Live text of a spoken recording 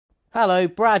Hello,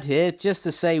 Brad here, just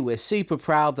to say we're super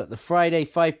proud that the Friday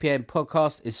 5pm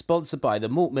podcast is sponsored by the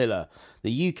Malt Miller,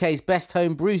 the UK's best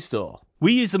home brew store.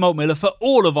 We use the Malt Miller for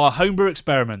all of our homebrew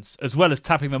experiments, as well as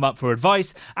tapping them up for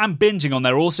advice and binging on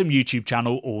their awesome YouTube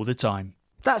channel all the time.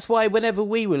 That's why whenever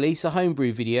we release a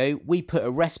homebrew video, we put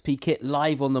a recipe kit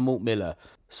live on the Malt Miller,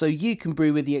 so you can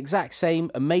brew with the exact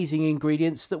same amazing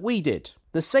ingredients that we did.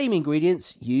 The same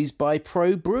ingredients used by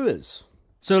pro brewers.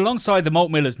 So alongside the Malt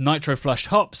Miller's nitro-flushed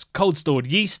hops, cold-stored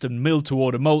yeast and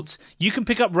milled-to-order malts, you can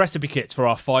pick up recipe kits for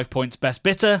our 5 Points Best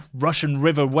Bitter, Russian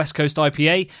River West Coast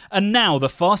IPA, and now the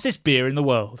fastest beer in the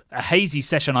world, a hazy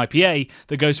session IPA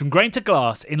that goes from grain to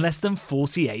glass in less than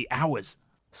 48 hours.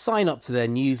 Sign up to their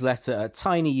newsletter at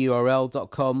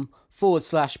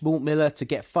tinyurl.com/Malt Miller to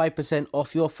get 5%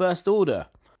 off your first order.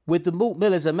 With the Malt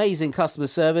Miller's amazing customer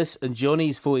service and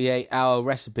Johnny's 48-hour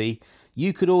recipe,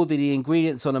 you could order the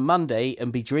ingredients on a Monday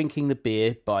and be drinking the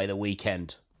beer by the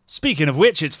weekend. Speaking of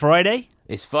which, it's Friday.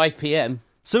 It's 5pm.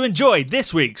 So enjoy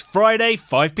this week's Friday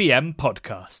 5pm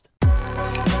podcast.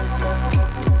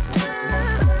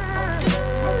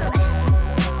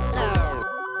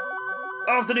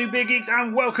 Afternoon, Big Geeks,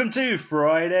 and welcome to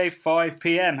Friday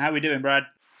 5pm. How we doing, Brad?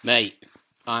 Mate,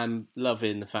 I'm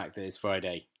loving the fact that it's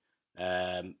Friday.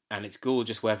 And it's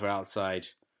gorgeous weather outside.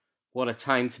 What a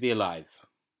time to be alive.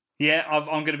 Yeah, I'm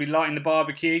going to be lighting the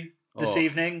barbecue this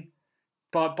evening.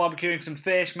 Barbecuing some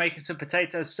fish, making some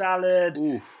potato salad,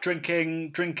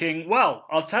 drinking. Well,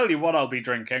 I'll tell you what I'll be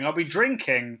drinking. I'll be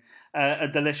drinking a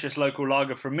delicious local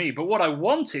lager from me. But what I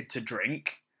wanted to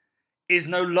drink is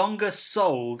no longer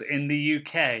sold in the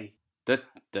UK. I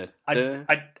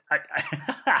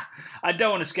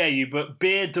don't want to scare you, but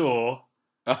Bier,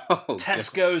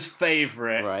 Tesco's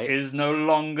favourite, is no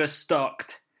longer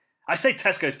stocked. I say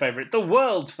Tesco's favourite. The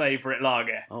world's favourite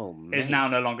lager is now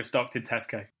no longer stocked in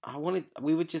Tesco.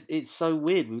 It's so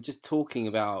weird. We were just talking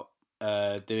about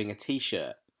doing a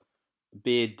t-shirt,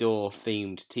 Bier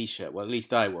themed t-shirt. Well, at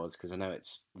least I was, because I know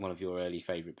it's one of your early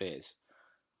favourite beers.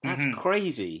 That's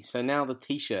crazy. So now the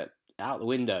t-shirt out the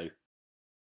window.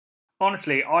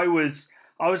 Honestly, I was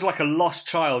like a lost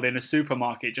child in a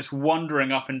supermarket, just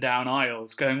wandering up and down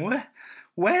aisles, going,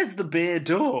 Where's the Bier?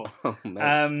 Oh,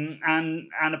 and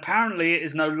apparently it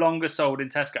is no longer sold in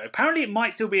Tesco. Apparently it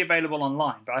might still be available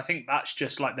online, but I think that's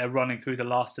just like they're running through the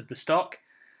last of the stock.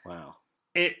 Wow.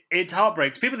 It's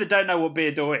heartbreaks. People that don't know what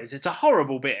Bier is, it's a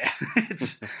horrible beer.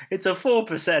 It's a 4%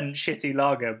 shitty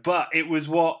lager, but it was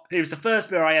the first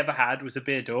beer I ever had was a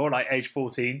Bier, like age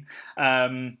 14.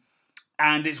 And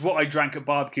it's what I drank at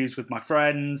barbecues with my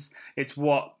friends. It's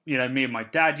what, me and my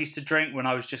dad used to drink when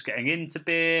I was just getting into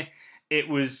beer. It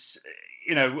was,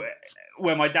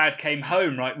 when my dad came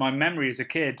home, right, my memory as a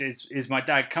kid is my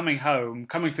dad coming home,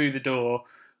 coming through the door,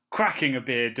 cracking a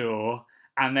Bier,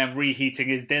 and then reheating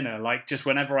his dinner. Like, just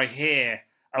whenever I hear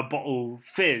a bottle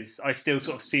fizz, I still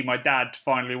sort of see my dad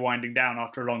finally winding down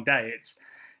after a long day. It's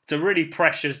a really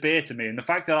precious beer to me, and the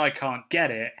fact that I can't get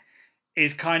it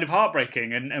is kind of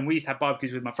heartbreaking. And we used to have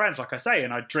barbecues with my friends, like I say,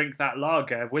 and I'd drink that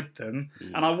lager with them,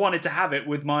 and I wanted to have it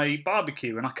with my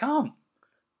barbecue, and I can't.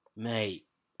 Mate,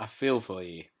 I feel for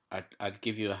you. I'd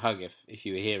give you a hug if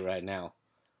you were here right now.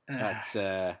 That's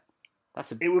a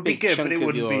it would big be good, chunk but it of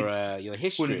wouldn't your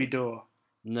history. Wouldn't be door.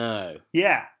 No.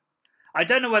 Yeah, I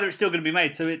don't know whether it's still going to be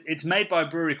made. So it's made by a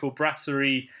brewery called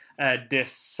Brasserie de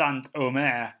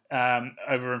Saint-Omer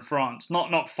over in France,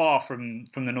 not far from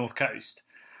the north coast.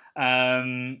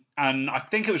 And I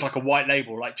think it was like a white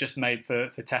label, like just made for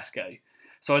Tesco.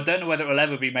 So I don't know whether it will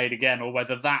ever be made again, or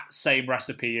whether that same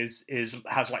recipe has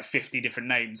like 50 different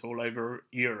names all over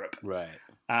Europe. Right.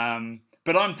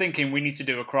 But I'm thinking we need to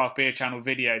do a craft beer channel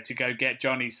video to go get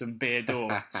Johnny some Bier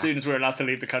as soon as we're allowed to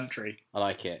leave the country. I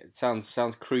like it. It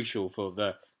sounds crucial for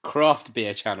the craft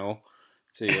beer channel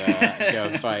to go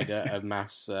and find a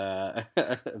mass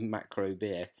macro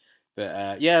beer.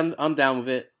 But yeah, I'm down with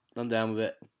it. I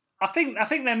think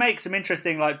they make some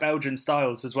interesting like Belgian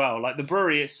styles as well. Like the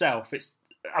brewery itself,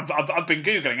 I've been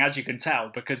Googling, as you can tell,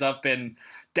 because I've been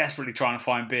desperately trying to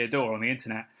find Bier on the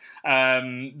internet.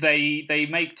 They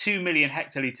make 2 million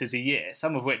hectolitres a year,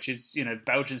 some of which is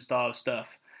Belgian style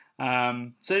stuff.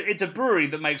 So it's a brewery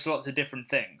that makes lots of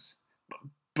different things.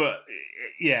 But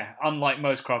yeah, unlike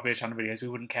most craft beer channel videos, we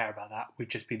wouldn't care about that. We'd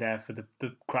just be there for the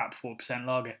crap 4%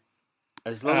 lager.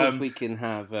 As long as we can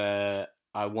have I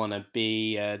Wanna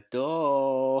Be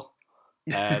Adored,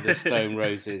 the Stone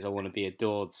Roses I Wanna Be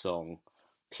Adored song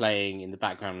playing in the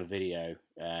background of the video,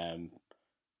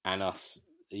 and us,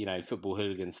 football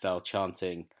hooligan style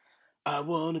chanting, I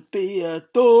wanna be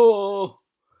adored,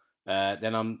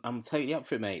 then I'm totally up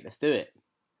for it, mate. Let's do it.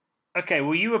 Okay,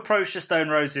 well, you approach the Stone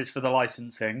Roses for the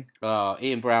licensing. Oh,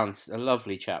 Ian Brown's a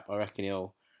lovely chap. I reckon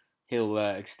he'll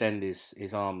extend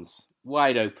his arms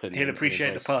wide open. He'll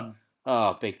appreciate the pun.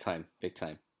 Oh, big time, big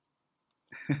time.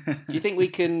 Do you think we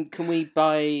can we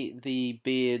buy the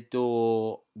beer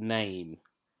door name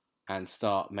and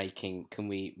start making? Can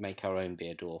we make our own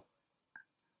beer door?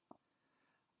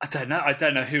 I don't know. I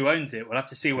don't know who owns it. We'll have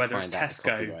to see whether it's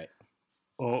Tesco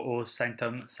or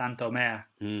Saint-Omer.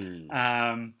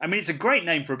 I mean, it's a great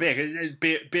name for a beer. It's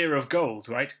beer of gold,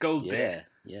 right? Gold beer.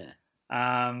 Yeah.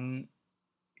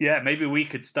 Yeah, maybe we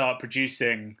could start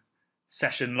producing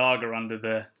session lager under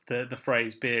the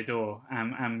phrase beer door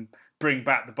and bring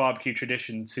back the barbecue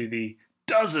tradition to the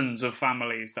dozens of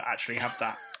families that actually have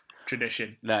that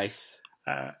tradition. Nice.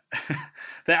 I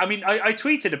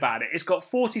tweeted about it. It's got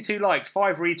 42 likes,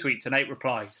 5 retweets, and 8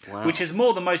 replies, which is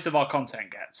more than most of our content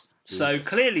gets. Jesus. So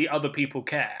clearly other people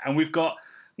care. And we've got,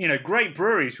 great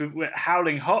breweries.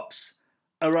 Howling Hops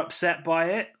are upset by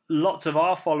it. Lots of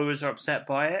our followers are upset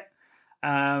by it.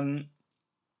 And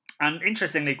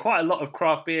interestingly, quite a lot of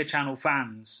craft beer channel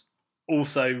fans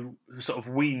also sort of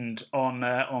weaned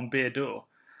on Beer Door.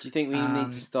 Do you think we need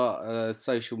to start a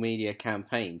social media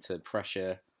campaign to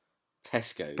pressure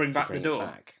Tesco bring to back bring the door? It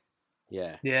back?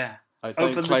 Yeah.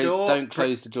 Open the door. Don't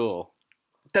close the door.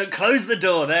 Don't close the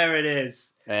door. There it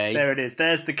is. Hey. There it is.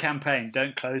 There's the campaign.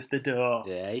 Don't close the door.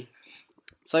 Yeah.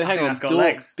 So hang on.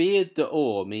 Beer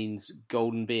d'Or means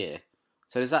golden beer.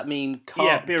 So does that mean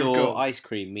carte d'or ice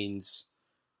cream means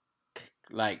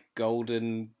like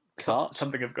golden cart?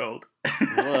 Something of gold.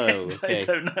 Whoa. Okay. I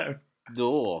don't know.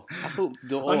 Door. I thought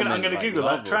d'Or. I'm going to Google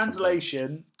that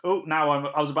translation. Oh, now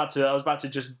I was about to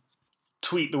just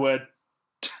tweet the word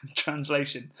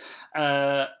translation.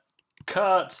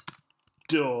 Carte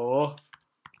d'Or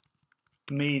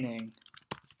meaning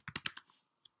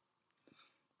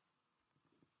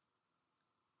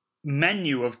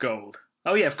menu of gold.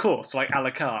 Oh yeah, of course, like a la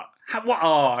carte.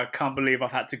 I can't believe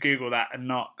I've had to Google that and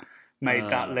not made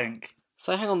that link.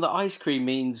 So hang on, the ice cream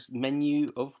means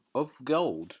menu of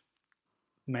gold.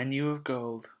 Menu of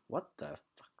gold. What the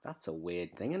fuck? That's a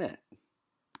weird thing, isn't it?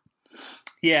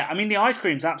 Yeah, I mean, the ice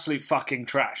cream's absolute fucking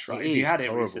trash, right? Have you had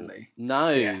it recently? No,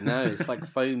 it's like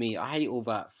foamy. I hate all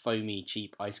that foamy,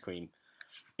 cheap ice cream.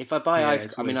 If I buy ice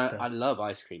cream, I mean, I love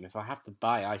ice cream. If I have to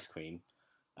buy ice cream,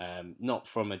 not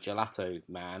from a gelato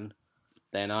man,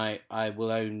 then I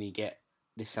will only get,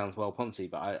 this sounds well poncy,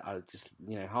 but I just,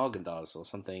 Haagen-Dazs or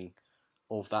something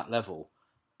of that level.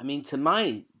 I mean, to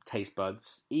my taste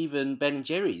buds, even Ben &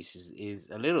 Jerry's is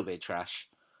a little bit trash.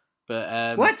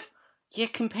 But what? Yeah,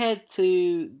 compared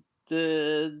to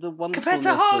the wonderfulness compared to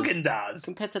Haagen-Dazs.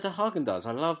 Compared to the Haagen-Dazs,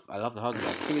 I love the Haagen-Dazs.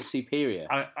 I think it's superior.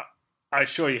 I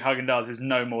assure you, Haagen-Dazs is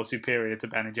no more superior to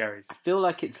Ben & Jerry's. I feel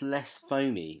like it's less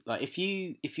foamy. Like if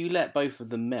you let both of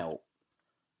them melt,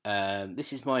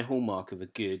 this is my hallmark of a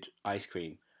good ice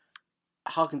cream.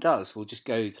 Haagen-Dazs will just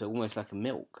go to almost like a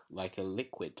milk, like a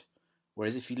liquid.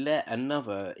 Whereas if you let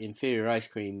another inferior ice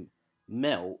cream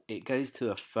melt, it goes to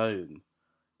a foam,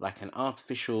 like an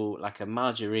artificial, like a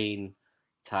margarine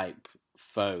type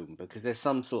foam, because there's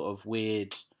some sort of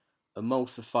weird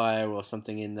emulsifier or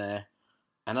something in there,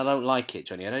 and I don't like it,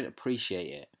 Johnny. I don't appreciate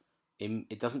it.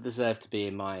 It doesn't deserve to be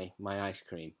in my ice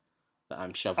cream that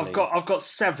I'm shoveling. I've got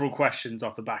several questions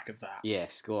off the back of that.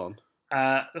 Yes, go on.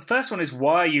 The first one is,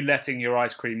 why are you letting your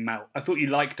ice cream melt? I thought you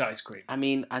liked ice cream. I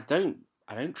mean, I don't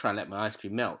try and let my ice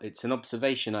cream melt. It's an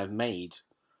observation I've made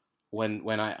when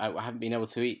I haven't been able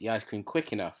to eat the ice cream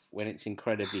quick enough when it's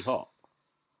incredibly hot.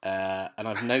 And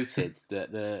I've noted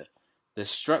that the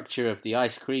structure of the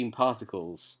ice cream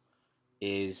particles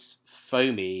is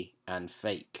foamy and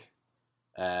fake,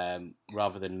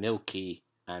 rather than milky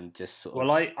and just sort of...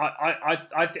 Well,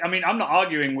 I mean, I'm not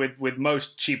arguing with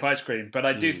most cheap ice cream, but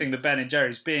I do think that Ben &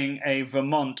 Jerry's, being a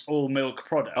Vermont all-milk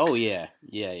product... Oh, yeah.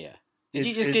 Did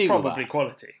you just Google probably that?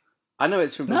 Quality. I know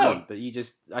it's from Vermont, but you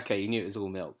just... Okay, you knew it was all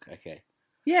milk. Okay.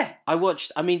 Yeah.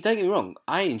 Don't get me wrong,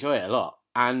 I enjoy it a lot.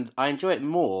 And I enjoy it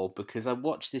more because I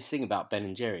watched this thing about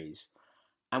Ben & Jerry's.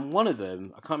 And one of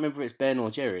them, I can't remember if it's Ben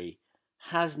or Jerry,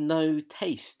 has no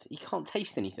taste. You can't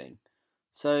taste anything.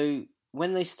 So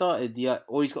when they started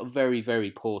or he's got very, very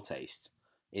poor taste,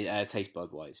 taste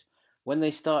bud-wise. When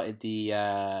they started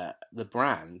the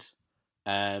brand,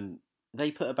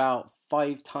 they put about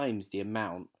 5 times the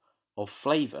amount of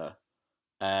flavour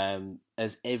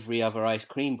as every other ice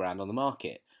cream brand on the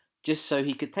market, just so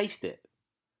he could taste it.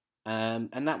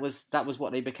 And that was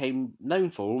what they became known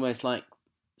for, almost like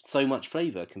so much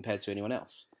flavour compared to anyone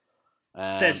else.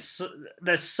 There's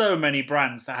so many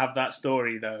brands that have that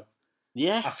story, though.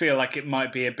 Yeah, I feel like it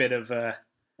might be a bit of a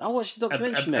I watched the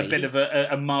documentary, a bit of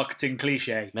a marketing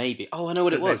cliche. Maybe. Oh, I know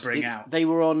what it was. They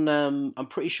were on. I'm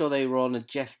pretty sure they were on a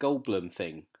Jeff Goldblum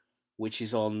thing, which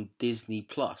is on Disney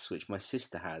Plus, which my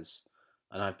sister has,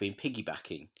 and I've been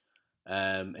piggybacking.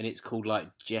 And it's called like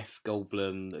Jeff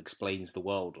Goldblum Explains the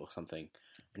World or something,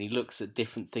 and he looks at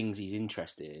different things he's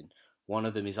interested in. One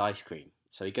of them is ice cream,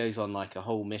 so he goes on like a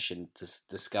whole mission to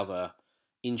discover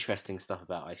interesting stuff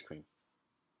about ice cream.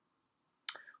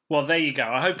 Well, there you go.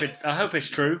 I hope it's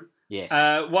true. Yes.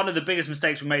 One of the biggest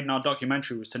mistakes we made in our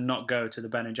documentary was to not go to the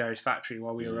Ben and Jerry's factory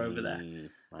while we were over there.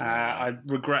 I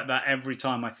regret that every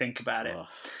time I think about it.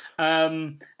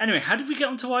 Anyway, how did we get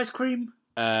onto ice cream?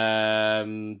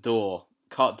 Cart door.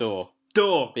 Cart door.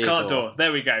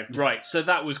 There we go. Right. So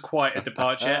that was quite a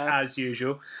departure, as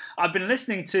usual. I've been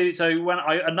listening to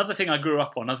another thing I grew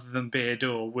up on, other than Bier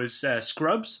door, was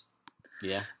Scrubs.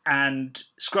 Yeah. And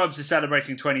Scrubs is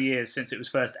celebrating 20 years since it was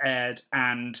first aired,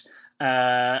 and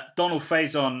Donald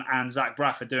Faison and Zach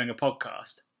Braff are doing a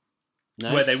podcast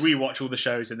where they rewatch all the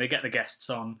shows and they get the guests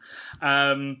on.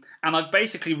 And I've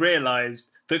basically realised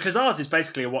that, because ours is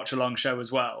basically a watch-along show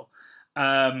as well,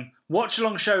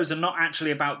 watch-along shows are not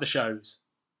actually about the shows.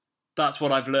 That's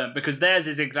what I've learned, because theirs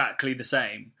is exactly the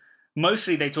same.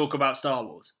 Mostly they talk about Star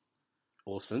Wars.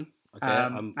 Awesome. Okay,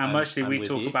 and mostly we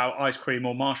talk about ice cream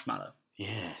or marshmallow.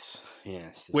 Yes.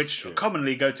 Which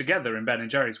commonly go together in Ben and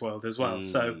Jerry's world as well.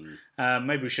 So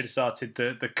maybe we should have started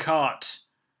the cart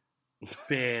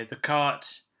beer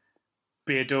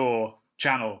door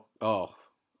channel. Oh,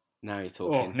 now you're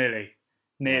talking. Oh, nearly.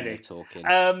 Now you're talking.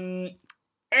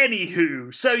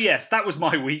 Anywho, so yes, that was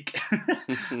my week.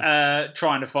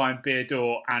 Trying to find Bier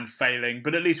door and failing,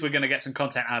 but at least we're going to get some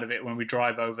content out of it when we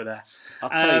drive over there.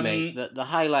 I'll tell you, mate, the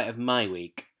highlight of my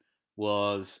week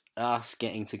was us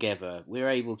getting together. We're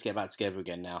able to get back together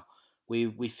again now.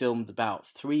 We filmed about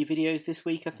 3 videos this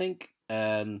week, I think.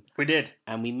 We did.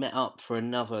 And we met up for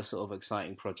another sort of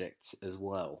exciting project as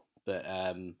well. But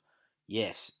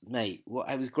yes, mate,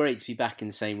 it was great to be back in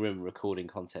the same room recording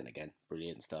content again.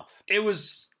 Brilliant stuff. It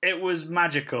was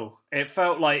magical. It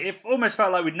almost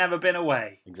felt like we'd never been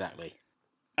away. Exactly.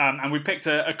 And we picked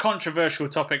a controversial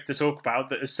topic to talk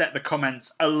about that has set the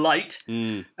comments alight.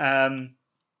 Tell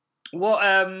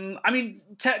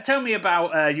me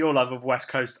about your love of West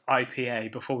Coast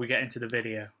IPA before we get into the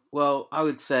video. Well, I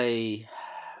would say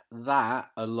that,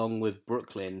 along with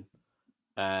Brooklyn,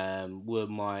 were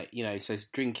my, so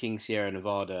drinking Sierra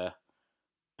Nevada,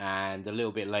 and a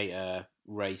little bit later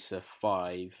Racer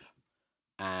 5,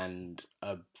 and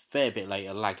a fair bit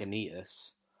later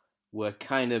Lagunitas, were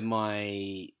kind of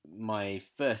my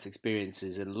first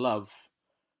experiences and love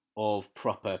of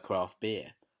proper craft beer.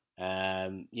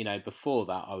 Before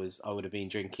that, I would have been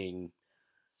drinking,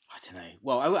 I don't know.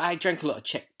 Well, I drank a lot of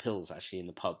Czech pills actually in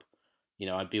the pub.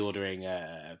 I'd be ordering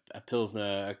a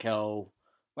Pilsner, a Kel.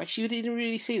 Well, actually, you didn't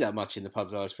really see that much in the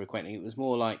pubs I was frequenting. It was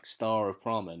more like Star of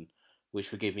Pramen,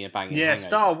 which would give me a banging hangover.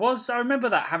 Star was. I remember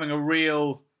that having a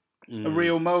real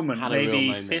moment,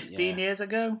 maybe 15 years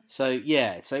ago. So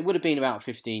it would have been about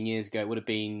 15 years ago. It would have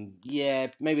been,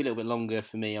 maybe a little bit longer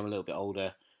for me. I'm a little bit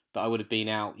older. But I would have been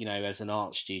out, as an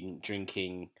art student,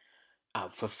 drinking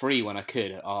out for free when I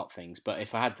could at art things. But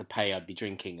if I had to pay, I'd be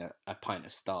drinking a pint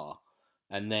of Star.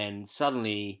 And then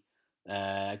suddenly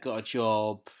I got a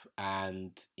job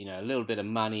and, a little bit of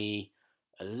money,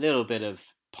 a little bit of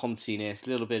ponciness, a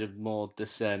little bit of more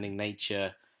discerning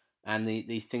nature. And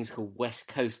these things called West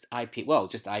Coast IPA, well,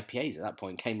 just IPAs at that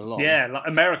point came along. Yeah, like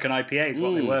American IPAs,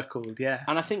 what they were called, yeah.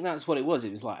 And I think that's what it was.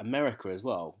 It was like America as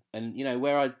well. And,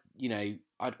 where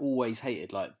I'd always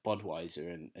hated like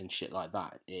Budweiser and shit like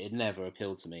that. It had never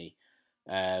appealed to me.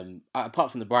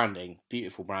 Apart from the branding,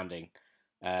 beautiful branding.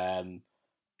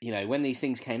 When these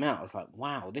things came out, I was like,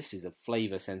 wow, this is a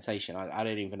flavour sensation. I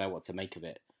don't even know what to make of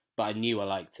it. But I knew I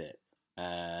liked it.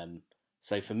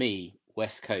 So for me,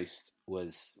 West Coast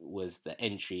was the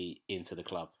entry into the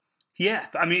club. Yeah,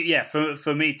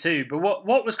 for me too. But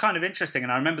what was kind of interesting,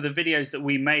 and I remember the videos that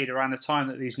we made around the time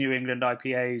that these New England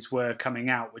IPAs were coming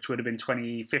out, which would have been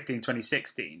 2015,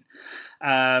 2016.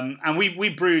 And we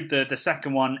brewed the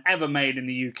second one ever made in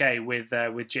the UK with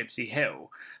Gypsy Hill.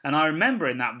 And I remember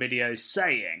in that video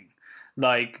saying,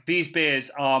 like, these beers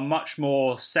are much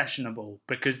more sessionable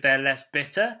because they're less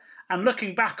bitter. And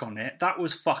looking back on it, that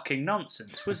was fucking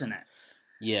nonsense, wasn't it?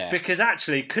 Yeah. Because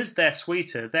they're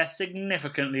sweeter, they're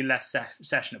significantly less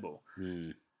sessionable.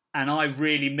 And I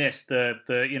really missed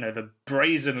the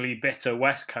brazenly bitter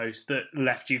West Coast that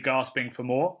left you gasping for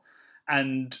more.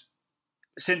 And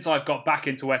since I've got back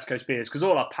into West Coast beers, because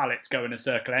all our palates go in a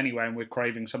circle anyway and we're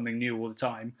craving something new all the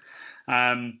time,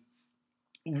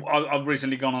 I've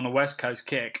recently gone on a West Coast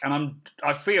kick, and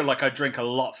I feel like I drink a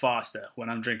lot faster when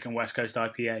I'm drinking West Coast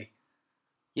IPA.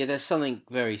 Yeah, there's something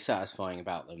very satisfying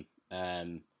about them,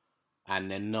 and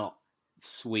they're not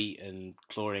sweet and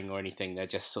cloying or anything. They're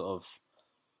just sort of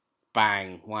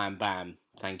bang, wham, bam.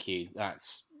 Thank you.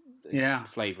 That's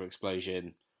flavour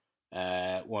explosion.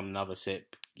 Want another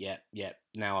sip? Yep.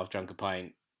 Now I've drunk a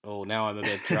pint. Oh, now I'm a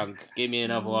bit drunk. Give me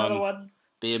another one.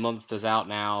 Beer Monster's out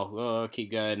now. Oh,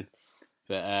 keep going.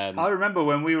 But I remember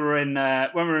when we were in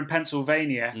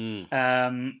Pennsylvania,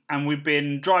 and we've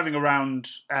been driving around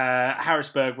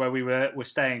Harrisburg where we were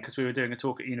staying because we were doing a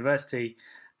talk at university,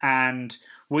 and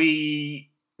we'd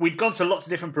gone to lots of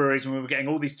different breweries and we were getting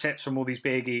all these tips from all these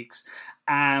beer geeks,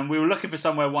 and we were looking for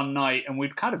somewhere one night, and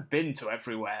we'd kind of been to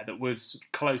everywhere that was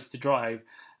close to drive,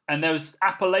 and there was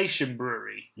Appalachian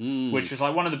Brewery, which was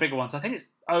like one of the bigger ones. I think it's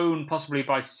owned possibly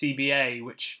by CBA,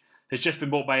 which has just been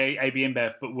bought by AB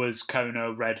InBev, but was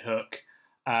Kona, Red Hook,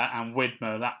 and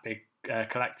Widmer, that big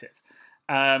collective.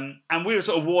 And we were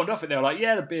sort of warned off it. They were like,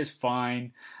 yeah, the beer's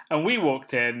fine. And we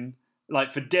walked in like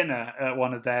for dinner at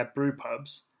one of their brew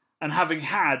pubs, and having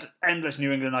had endless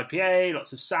New England IPA,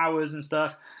 lots of sours and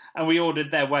stuff, and we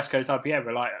ordered their West Coast IPA.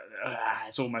 We're like,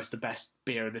 it's almost the best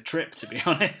beer of the trip, to be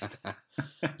honest.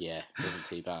 Yeah, it wasn't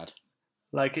too bad.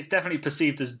 Like, it's definitely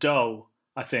perceived as dull,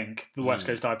 I think, the West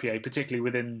Coast IPA, particularly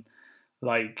within...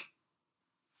 like,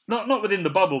 not within the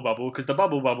bubble, because the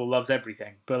bubble loves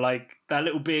everything, but like that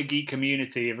little beer geek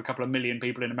community of a couple of million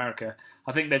people in America,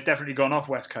 I think they've definitely gone off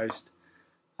West Coast,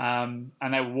 and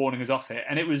they were warning us off it,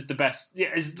 and it was the best. Yeah,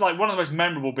 it's like one of the most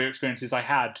memorable beer experiences I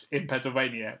had in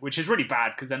Pennsylvania, which is really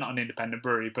bad because they're not an independent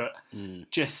brewery, but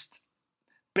just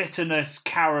bitterness,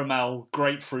 caramel,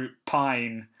 grapefruit,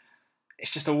 pine. It's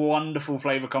just a wonderful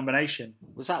flavour combination.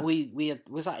 Was that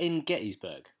was that in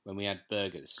Gettysburg when we had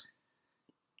burgers?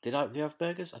 Did you have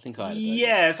burgers? I think I had a burger.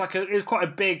 Yeah, it was quite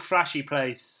a big, flashy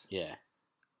place. Yeah.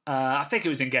 I think it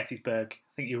was in Gettysburg.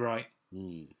 I think you're right.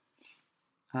 Nice.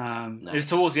 It was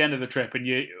towards the end of the trip, and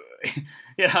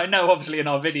I know obviously in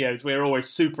our videos we're always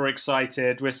super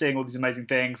excited. We're seeing all these amazing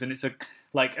things, and it's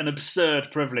an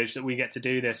absurd privilege that we get to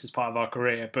do this as part of our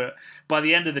career. But by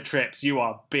the end of the trips, you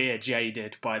are beer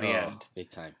jaded by the end. Big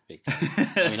time. I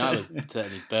mean, I was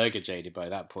certainly burger jaded by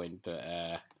that point, but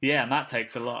yeah, and that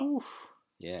takes a lot. Oof.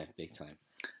 Yeah, big time.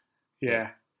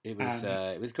 Yeah. It was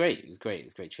great. It was great. It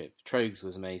was a great trip. Trogs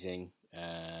was amazing.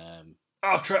 I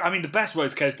mean, the best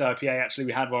West Coast IPA actually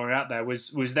we had while we were out there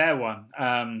was their one,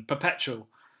 Perpetual.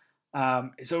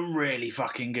 It's a really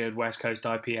fucking good West Coast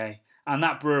IPA. And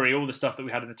that brewery, all the stuff that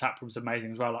we had in the tap room was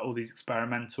amazing as well, like all these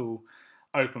experimental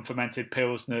open fermented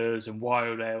pilsners and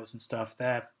wild ales and stuff.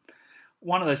 They're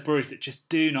one of those breweries that just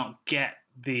do not get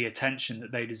the attention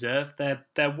that they deserve.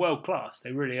 They're world class.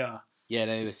 They really are. Yeah,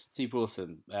 they were super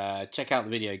awesome. Check out the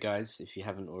video, guys, if you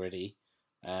haven't already.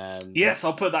 Yes,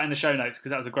 I'll put that in the show notes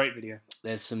because that was a great video.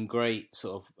 There's some great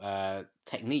sort of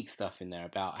technique stuff in there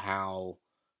about how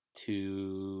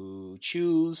to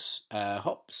choose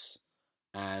hops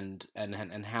and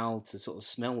how to sort of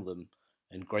smell them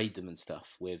and grade them and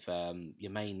stuff with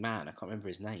your main man. I can't remember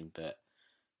his name, but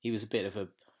he was a bit of a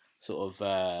sort of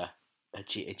a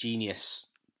genius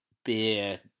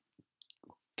beer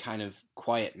kind of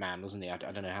quiet man, wasn't he? I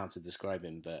don't know how to describe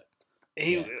him, but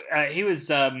he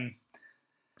was I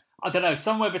don't know,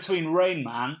 somewhere between Rain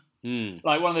Man,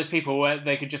 like one of those people where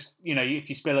they could just, if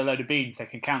you spill a load of beans, they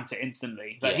can count it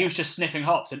instantly. Like he was just sniffing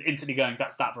hops and instantly going,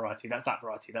 that's that variety, that's that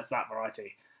variety, that's that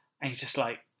variety, and he's just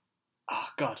like, oh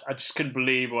god, I just couldn't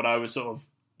believe what I was sort of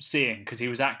seeing because he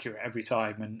was accurate every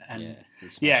time, and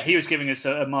he was giving us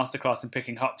a masterclass in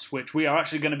picking hops, which we are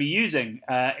actually going to be using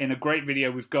in a great video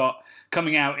we've got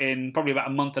coming out in probably about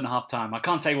a month and a half time. I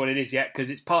can't tell you what it is yet because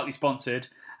it's partly sponsored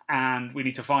and we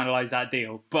need to finalise that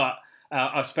deal, but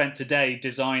I've spent today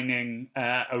designing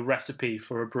a recipe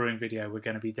for a brewing video we're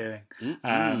going to be doing,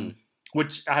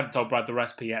 which I haven't told Brad the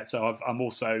recipe yet, so I'm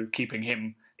also keeping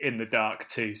him in the dark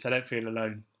too, so don't feel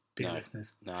alone, dear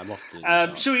listeners. No, I'm off to the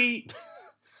dark.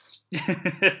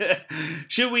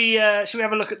 Should we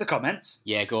have a look at the comments?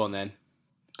 Yeah, go on then.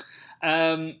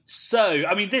 So,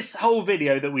 I mean, this whole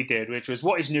video that we did, which was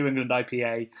what is New England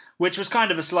IPA, which was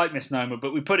kind of a slight misnomer,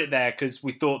 but we put it there because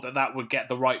we thought that would get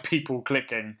the right people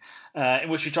clicking, in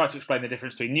which we tried to explain the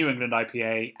difference between New England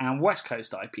IPA and West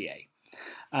Coast IPA.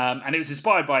 And it was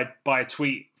inspired by a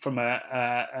tweet from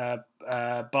a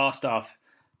bar staff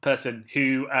person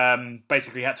who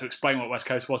basically had to explain what West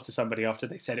Coast was to somebody after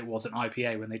they said it wasn't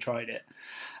IPA when they tried it.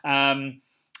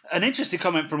 An interesting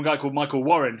comment from a guy called Michael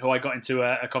Warren, who I got into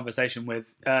a conversation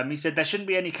with. He said there shouldn't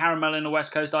be any caramel in a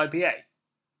West Coast IPA.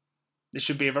 This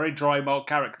should be a very dry malt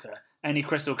character. any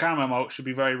crystal caramel malt should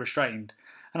be very restrained.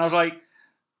 And I was like,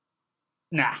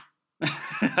 nah.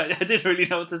 I didn't really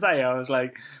know what to say. I was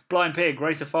like, Blind Pig,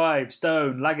 Racer 5,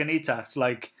 Stone, Lagunitas,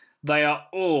 like, they are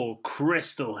all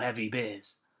crystal heavy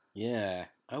beers. Yeah,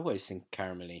 I always think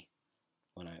caramelly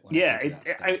when I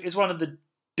it's one of the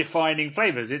defining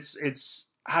flavours. It's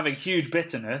having huge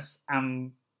bitterness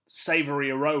and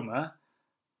savoury aroma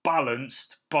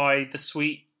balanced by the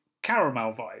sweet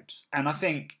caramel vibes. And I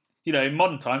think, in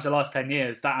modern times, the last 10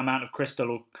 years, that amount of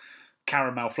crystal or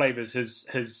caramel flavours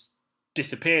has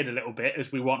disappeared a little bit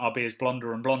as we want our beers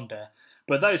blonder and blonder.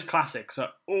 But those classics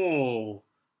are all,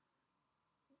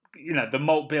 the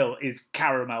malt bill is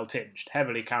caramel tinged,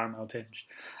 heavily caramel tinged.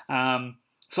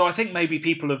 So I think maybe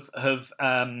people have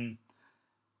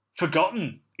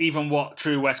forgotten even what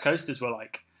true West Coasters were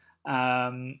like.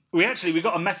 We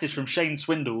got a message from Shane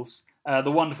Swindles,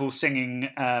 the wonderful singing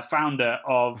founder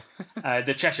of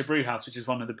the Cheshire Brewhouse, which is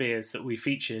one of the beers that we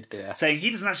featured, saying he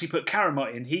doesn't actually put caramel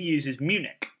in, he uses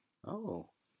Munich. Oh.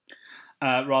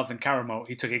 Rather than caramel.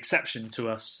 He took exception to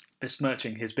us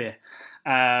besmirching his beer.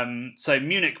 So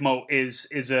Munich malt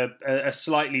is a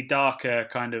slightly darker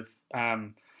kind of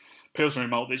Pilsner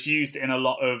malt that's used in a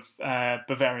lot of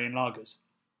Bavarian lagers.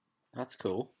 That's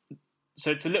cool. So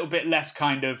it's a little bit less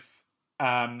kind of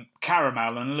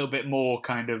caramel and a little bit more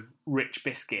kind of rich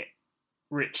biscuit,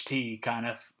 rich tea kind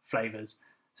of flavours.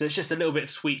 So it's just a little bit of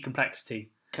sweet complexity.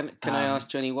 Can I ask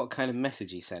Johnny what kind of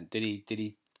message he sent? Did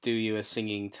he do you a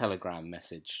singing telegram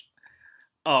message?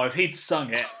 Oh, if he'd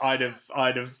sung it,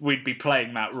 we'd be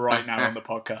playing that right now on the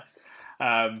podcast.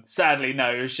 Sadly,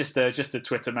 no, it was just a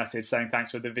Twitter message saying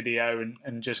thanks for the video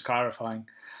and just clarifying.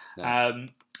 Nice.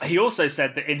 He also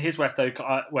said that in his West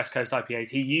Coast IPAs,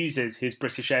 he uses his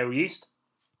British ale yeast.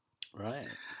 Right.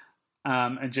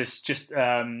 And just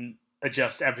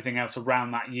adjusts everything else around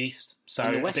that yeast. So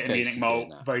in the West Coast, Munich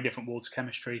malt, very different water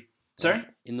chemistry. Sorry? Right.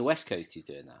 In the West Coast, he's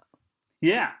doing that.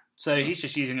 Yeah. So he's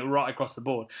just using it right across the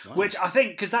board, nice. Which I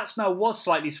think, because that smell was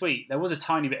slightly sweet, there was a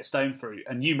tiny bit of stone fruit,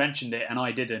 and you mentioned it and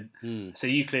I didn't. So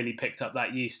you clearly picked up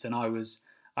that yeast, and I was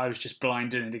just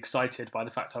blinded and excited by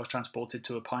the fact I was transported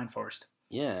to a pine forest.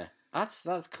 Yeah,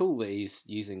 that's cool that he's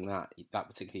using that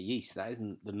particular yeast. That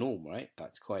isn't the norm, right?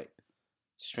 That's quite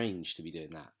strange to be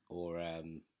doing that, or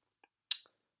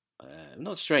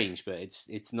not strange, but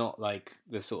it's not like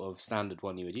the sort of standard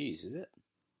one you would use, is it?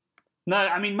 No,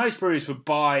 I mean, most breweries would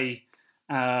buy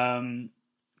a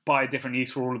different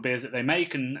yeast for all the beers that they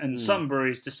make, and some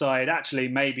breweries decide, actually,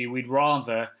 maybe we'd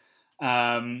rather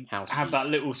have that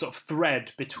little sort of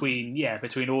thread between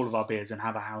all of our beers and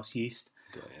have a house yeast.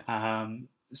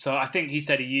 So I think he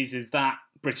said he uses that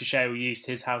British ale yeast,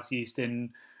 his house yeast, in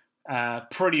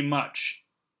pretty much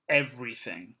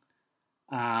everything.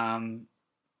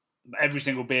 Every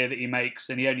single beer that he makes,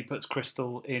 and he only puts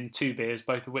crystal in 2 beers,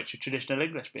 both of which are traditional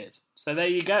English beers. So there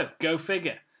you go. Go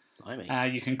figure.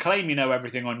 You can claim you know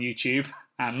everything on YouTube,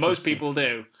 and most people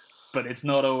do, but it's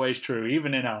not always true,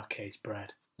 even in our case,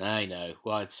 Brad. I know.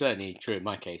 Well, it's certainly true in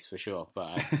my case, for sure, but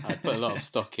I put a lot of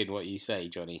stock in what you say,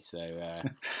 Johnny, so...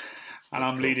 and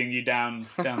I'm cool. Leading you down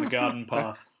the garden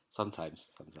path.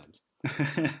 Sometimes. So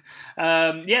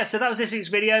that was this week's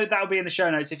video. That'll be in the show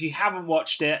notes. If you haven't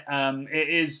watched it, it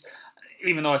is,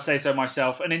 even though I say so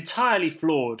myself, an entirely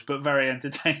flawed but very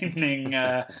entertaining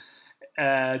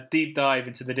deep dive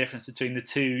into the difference between the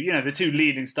two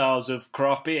leading styles of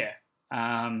craft beer.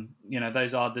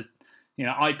 Those are the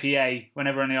IPA.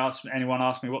 Whenever anyone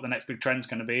asks me what the next big trend's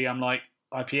going to be, I'm like,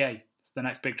 IPA. It's the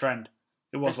next big trend.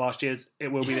 It was last year's. It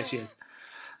will be this year's.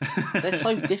 They're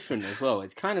so different as well.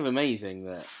 It's kind of amazing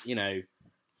that,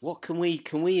 what can we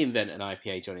invent an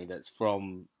IPA, Johnny, that's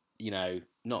from,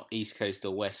 not East Coast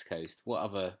or West Coast?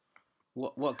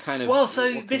 What kind of... Well,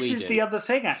 so this is the other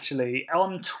thing, actually.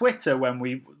 On Twitter, when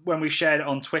we shared it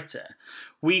on Twitter,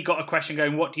 we got a question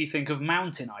going, what do you think of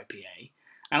Mountain IPA?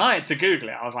 And I had to Google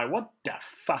it. I was like, what the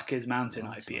fuck is Mountain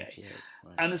IPA?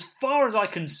 Right. And as far as I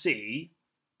can see,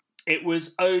 it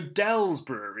was Odell's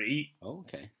Brewery,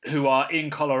 who are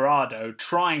in Colorado,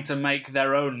 trying to make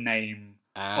their own name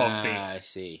of beer. I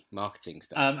see. Marketing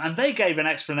stuff. And they gave an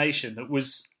explanation that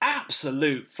was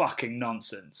absolute fucking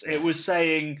nonsense. It was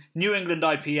saying New England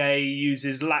IPA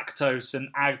uses lactose and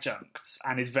adjuncts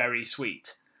and is very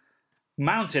sweet.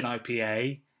 Mountain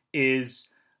IPA is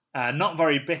not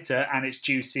very bitter, and it's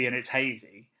juicy and it's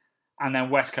hazy. And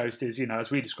then West Coast is, as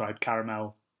we described,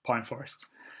 caramel, pine forest.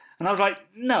 And I was like,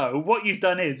 no, what you've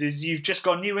done is you've just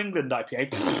gone New England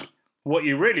IPA. What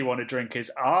you really want to drink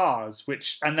is ours,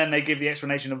 and then they give the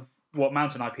explanation of what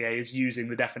Mountain IPA is using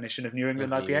the definition of New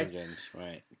England IPA.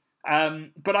 Right.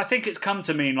 But I think it's come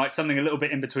to mean like something a little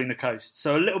bit in between the coasts.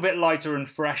 So a little bit lighter and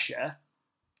fresher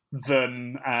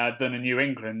than a New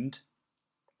England.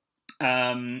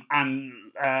 And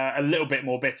a little bit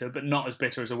more bitter, but not as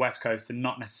bitter as a West Coast, and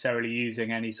not necessarily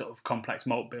using any sort of complex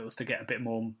malt bills to get a bit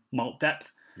more malt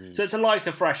depth. So it's a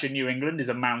lighter, fresher New England is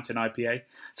a mountain IPA.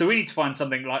 So we need to find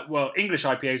something like, well, English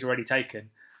IPA is already taken.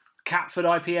 Catford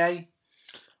IPA?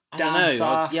 I don't know.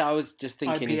 South I was just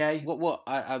thinking, IPA.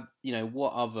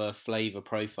 what other flavour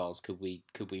profiles could we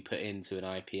put into an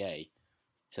IPA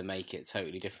to make it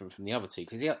totally different from the other two?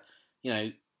 Because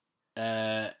New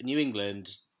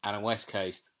England and a West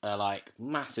Coast are like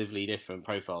massively different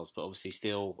profiles, but obviously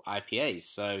still IPAs.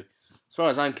 So as far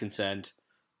as I'm concerned,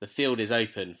 the field is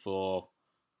open for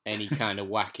any kind of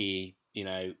wacky,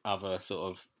 other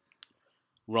sort of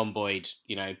rhomboid,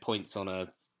 points on a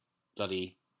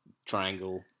bloody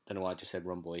triangle. Don't know why I just said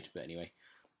rhomboid, but anyway.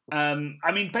 I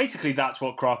mean, basically that's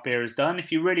what craft beer has done.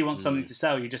 If you really want something to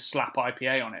sell, you just slap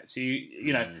IPA on it. So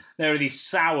there are these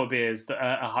sour beers that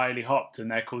are highly hopped,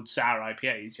 and they're called sour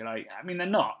IPAs. You're like, I mean, they're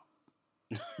not.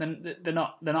 they're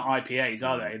not IPAs,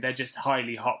 are they? They're just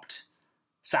highly hopped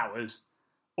sours,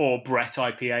 or Brett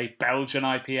IPA, Belgian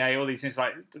IPA, all these things.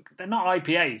 Like, they're not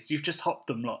IPAs. You've just hopped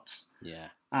them lots. Yeah.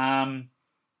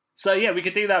 So yeah, we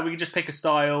could do that. We could just pick a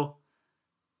style,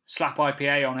 slap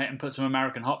IPA on it, and put some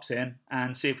American hops in,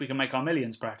 and see if we can make our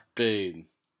millions, Brad. Boom.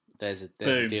 There's a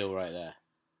deal right there.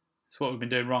 It's what we've been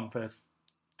doing wrong for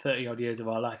 30 odd years of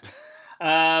our life.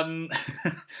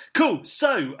 Cool.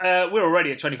 So we're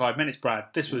already at 25 minutes, Brad.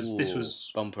 This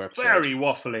was bumper episode. Very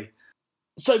waffly.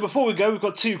 So before we go, we've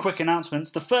got two quick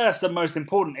announcements. The first and most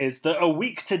important is that a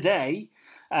week today,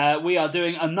 we are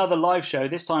doing another live show,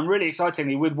 this time really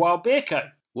excitingly with Wild Beer Co.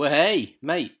 Well, hey,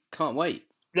 mate, can't wait.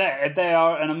 Yeah, they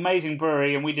are an amazing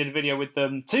brewery, and we did a video with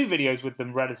them, 2 videos with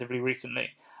them relatively recently.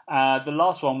 The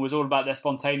last one was all about their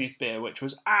spontaneous beer, which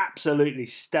was absolutely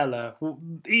stellar.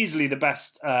 Easily the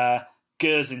best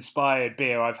Gers-inspired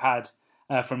beer I've had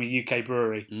from a UK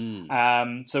brewery.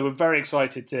 So we're very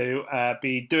excited to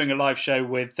be doing a live show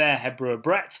with their head brewer,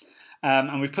 Brett.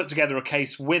 And we've put together a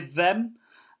case with them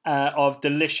of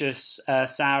delicious,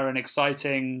 sour and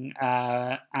exciting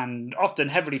and often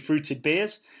heavily fruited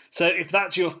beers. So if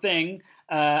that's your thing,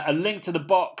 a link to the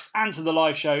box and to the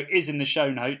live show is in the show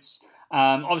notes.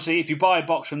 Obviously, if you buy a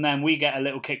box from them, we get a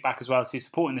little kickback as well, so you're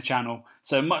supporting the channel.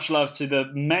 So much love to the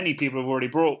many people who've already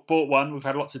bought one. We've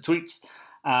had lots of tweets,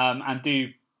 and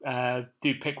do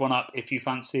pick one up if you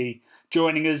fancy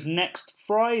joining us next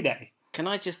Friday. Can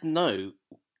I just know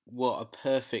what a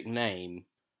perfect name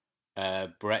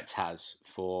Brett has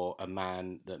for a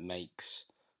man that makes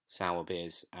sour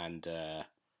beers and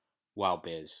wild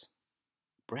beers?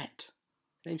 Brett.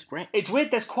 His name's Brett. It's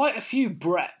weird. There's quite a few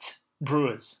Brett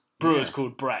brewers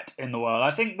called Brett in the world.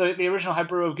 I think the original head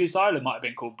brewer of Goose Island might have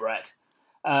been called Brett.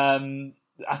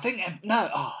 I think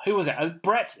who was it?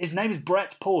 Brett. His name is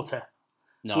Brett Porter,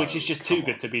 which is just too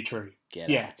good to be true. Get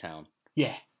out of town.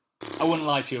 Yeah, I wouldn't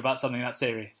lie to you about something that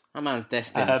serious. That man's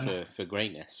destined for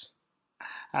greatness.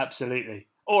 Absolutely,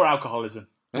 or alcoholism,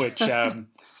 which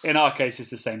in our case is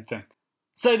the same thing.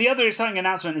 So the other exciting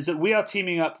announcement is that we are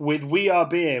teaming up with We Are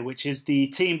Beer, which is the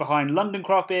team behind London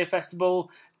Craft Beer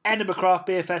Festival, Edinburgh Craft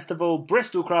Beer Festival,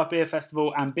 Bristol Craft Beer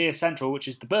Festival, and Beer Central, which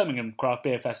is the Birmingham Craft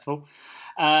Beer Festival,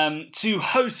 to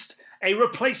host a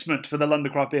replacement for the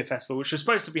London Craft Beer Festival, which was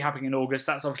supposed to be happening in August.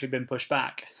 That's obviously been pushed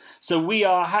back. So we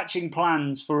are hatching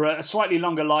plans for a slightly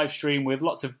longer live stream with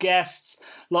lots of guests,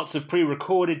 lots of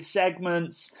pre-recorded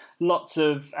segments, lots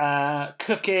of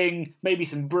cooking, maybe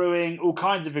some brewing, all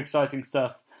kinds of exciting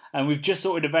stuff. And we've just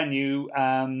sorted a venue,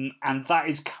 and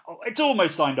it's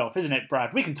almost signed off, isn't it,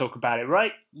 Brad? We can talk about it,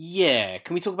 right? Yeah.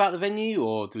 Can we talk about the venue,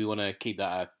 or do we want to keep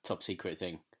that a top secret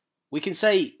thing? We can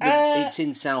say it's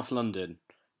in South London.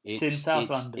 It's in South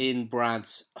London. In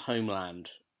Brad's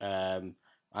homeland.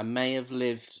 I may have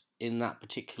lived in that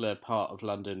particular part of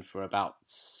London for about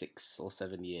 6 or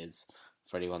 7 years,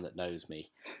 for anyone that knows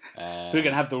me. We're going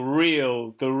to have the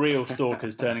real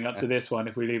stalkers turning up to this one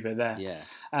if we leave it there.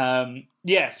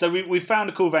 Yeah. So we found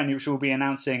a cool venue which we'll be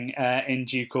announcing in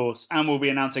due course, and we'll be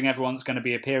announcing everyone that's going to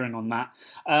be appearing on that.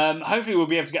 Hopefully we'll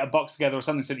be able to get a box together or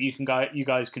something so that you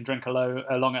guys can drink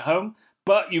along at home.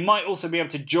 But you might also be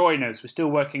able to join us. We're still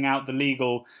working out the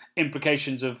legal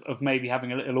implications of maybe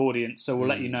having a little audience, so we'll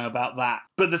let you know about that.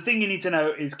 But the thing you need to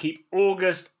know is keep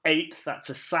August 8th, that's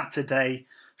a Saturday,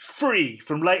 free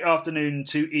from late afternoon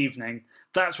to evening.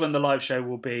 That's when the live show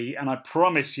will be, and I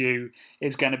promise you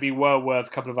it's going to be well worth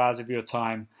a couple of hours of your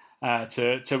time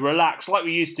to relax like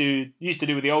we used to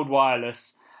do with the old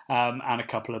wireless and a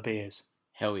couple of beers.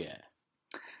 Hell yeah.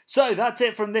 So that's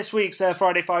it from this week's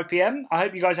Friday 5pm. I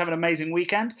hope you guys have an amazing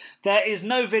weekend. There is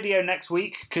no video next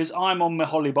week because I'm on my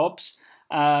hollybobs.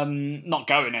 Not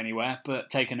going anywhere, but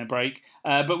taking a break.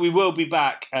 But we will be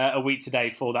back a week today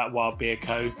for that Wild Beer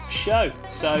Co. show.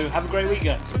 So have a great week,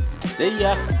 guys. See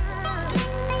ya.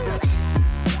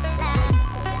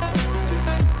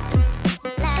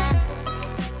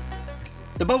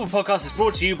 The Bubble Podcast is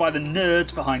brought to you by the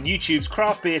nerds behind YouTube's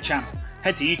Craft Beer channel.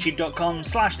 Head to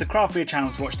youtube.com/the Craft Beer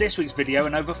channel to watch this week's video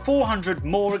and over 400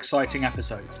 more exciting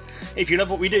episodes. If you love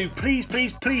what we do, please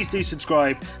do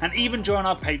subscribe and even join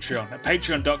our Patreon at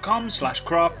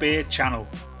patreon.com/craftbeerchannel.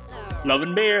 Love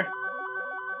and beer.